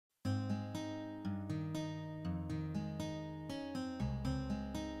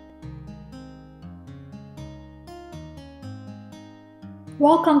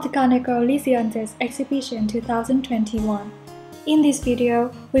Welcome to Kaneko Lisianthus Exhibition 2021. In this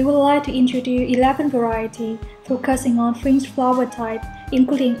video, we would like to introduce 11 varieties focusing on fringed flower type,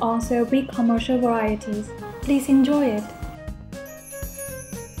 including also big commercial varieties. Please enjoy it.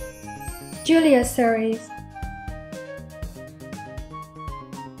 Julius series,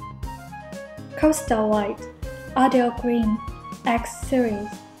 Coastal White, Adele Green, X series,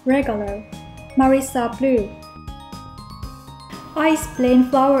 Regular, Marisa Blue. I explain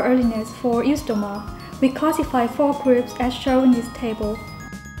flower earliness for eustoma. We classify 4 groups as shown in this table.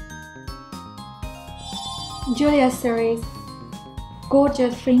 Julius series,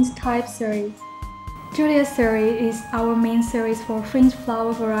 Gorgeous Fringe Type series. Julius series is our main series for fringed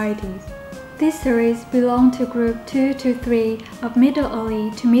flower varieties. This series belongs to group 2 to 3 of middle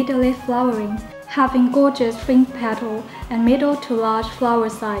early to middle late flowering, having gorgeous fringed petal and middle to large flower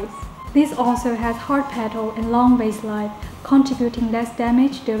size. This also has hard petal and long vase life, contributing less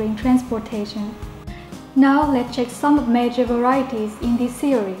damage during transportation. Now let's check some major varieties in this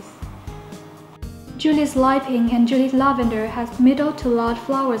series. Julius Light Pink and Julius Lavender has middle to large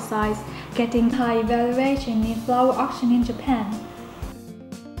flower size, getting high evaluation in flower auction in Japan.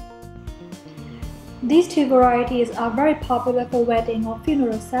 These 2 varieties are very popular for wedding or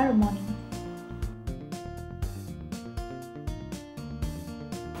funeral ceremonies.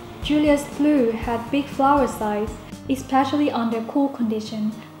 Julius Blue had big flower size, especially under cool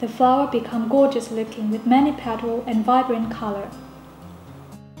conditions. The flower become gorgeous looking with many petals and vibrant color.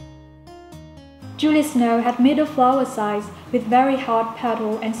 Julius Snow had middle flower size with very hard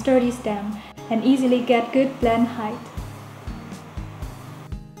petal and sturdy stem, and easily get good blend height.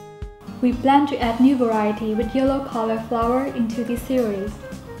 We plan to add new variety with yellow color flower into this series.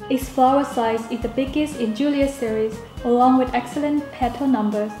 Its flower size is the biggest in Julius series, along with excellent petal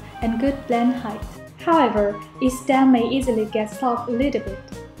numbers and good blend height. However, its stem may easily get soft a little bit.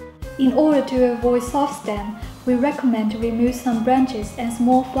 In order to avoid soft stem, we recommend to remove some branches and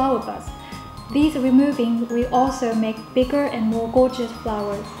small flower buds. These removing will also make bigger and more gorgeous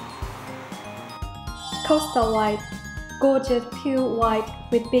flowers. Coastal White, gorgeous pure white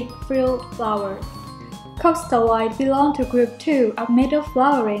with big frilled flowers. Coastal White belongs to group 2 of middle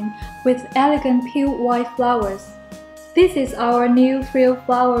flowering with elegant pure white flowers. This is our new frilled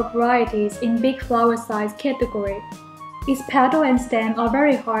flower varieties in big flower size category. Its petal and stem are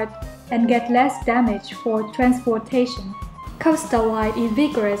very hard and get less damage for transportation. Coastal White is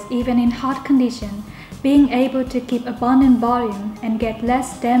vigorous even in hot conditions, being able to keep abundant volume and get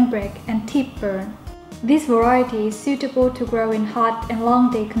less stem break and tip burn. This variety is suitable to grow in hot and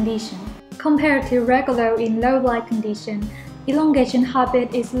long day conditions. Compared to regular in low light conditions, elongation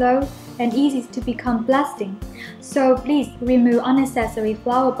habit is low and easy to become blasting, so please remove unnecessary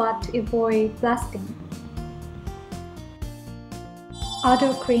flower bud to avoid blasting.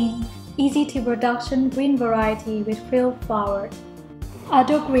 Adele Green, easy to production green variety with frilled flower.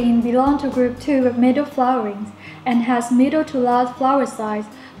 Adele Green belongs to group 2 of middle flowerings and has middle to large flower size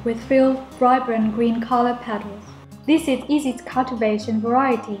with frilled vibrant green color petals. This is easy cultivation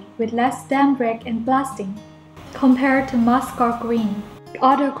variety with less stem break and blasting. Compared to Muscat Green,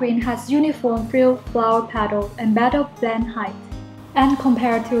 Adele Green has uniform frilled flower petals and better blend height. And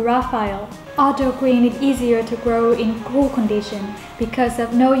compared to Raphael, Adele Green is easier to grow in cool conditions because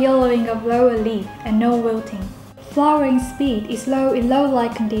of no yellowing of lower leaf and no wilting. Flowering speed is low in low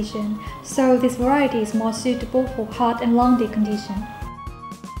light conditions, so this variety is more suitable for hot and long day conditions.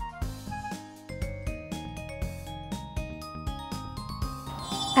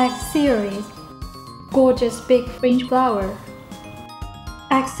 X series, gorgeous big fringe flower.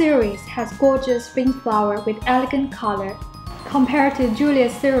 X series has gorgeous fringe flower with elegant color. Compared to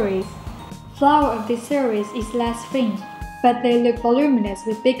Julius series, flower of this series is less fringed, but they look voluminous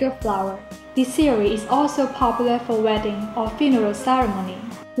with bigger flower. This series is also popular for wedding or funeral ceremony.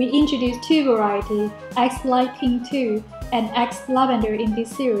 We introduced 2 varieties, X Light Pink 2 and X Lavender in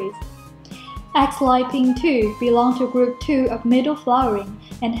this series. X Light Pink 2 belongs to group 2 of middle flowering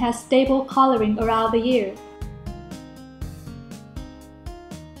and has stable coloring around the year.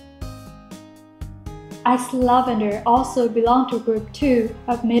 X Lavender also belongs to group 2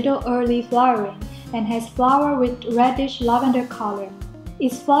 of middle early flowering and has flower with reddish lavender color.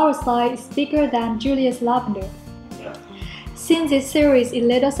 Its flower size is bigger than Julius Lavender. Since this series is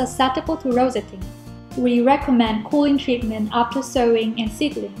little susceptible to rosetting, we recommend cooling treatment after sowing and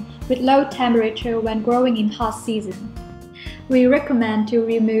seedling with low temperature when growing in hot season. We recommend to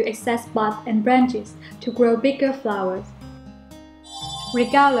remove excess buds and branches to grow bigger flowers.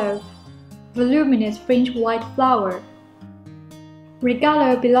 Regalo, voluminous fringed white flower.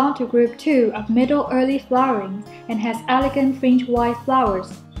 Regalo belongs to group 2 of middle early flowering and has elegant fringed white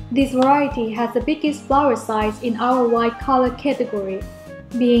flowers. This variety has the biggest flower size in our white color category,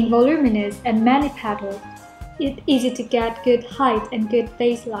 being voluminous and many petals. It's easy to get good height and good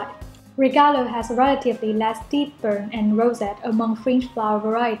face light. Regalo has relatively less deep burn and rosette among fringed flower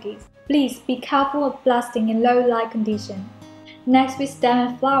varieties. Please be careful of blasting in low light conditions. Next, with stem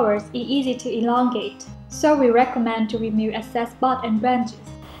and flowers, it's easy to elongate, so we recommend to remove excess bud and branches,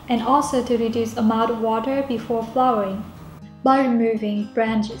 and also to reduce amount of water before flowering. By removing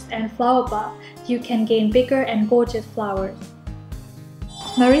branches and flower bud, you can gain bigger and gorgeous flowers.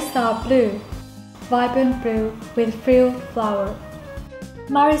 Marisa Blue, vibrant blue with frilled flower.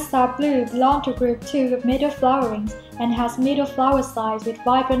 Marisa Blue belongs to group 2 of middle flowerings and has middle flower size with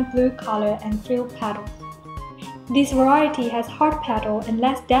vibrant blue color and frilled petals. This variety has hard petal and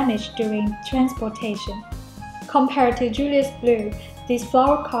less damage during transportation. Compared to Julius Blue, this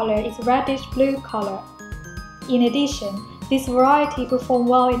flower color is reddish blue color. In addition, this variety performs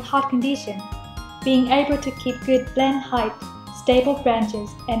well in hot conditions, being able to keep good blend height, stable branches,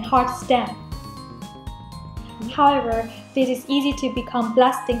 and hard stem. However, this is easy to become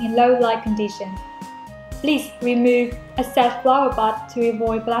blasting in low light conditions. Please remove excess flower bud to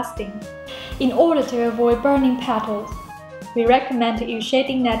avoid blasting. In order to avoid burning petals, we recommend to use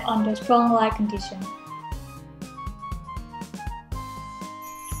shading net under strong light conditions.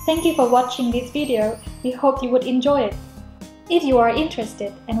 Thank you for watching this video. We hope you would enjoy it. If you are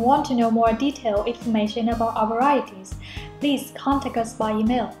interested and want to know more detailed information about our varieties, please contact us by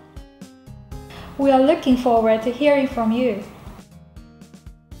email. We are looking forward to hearing from you.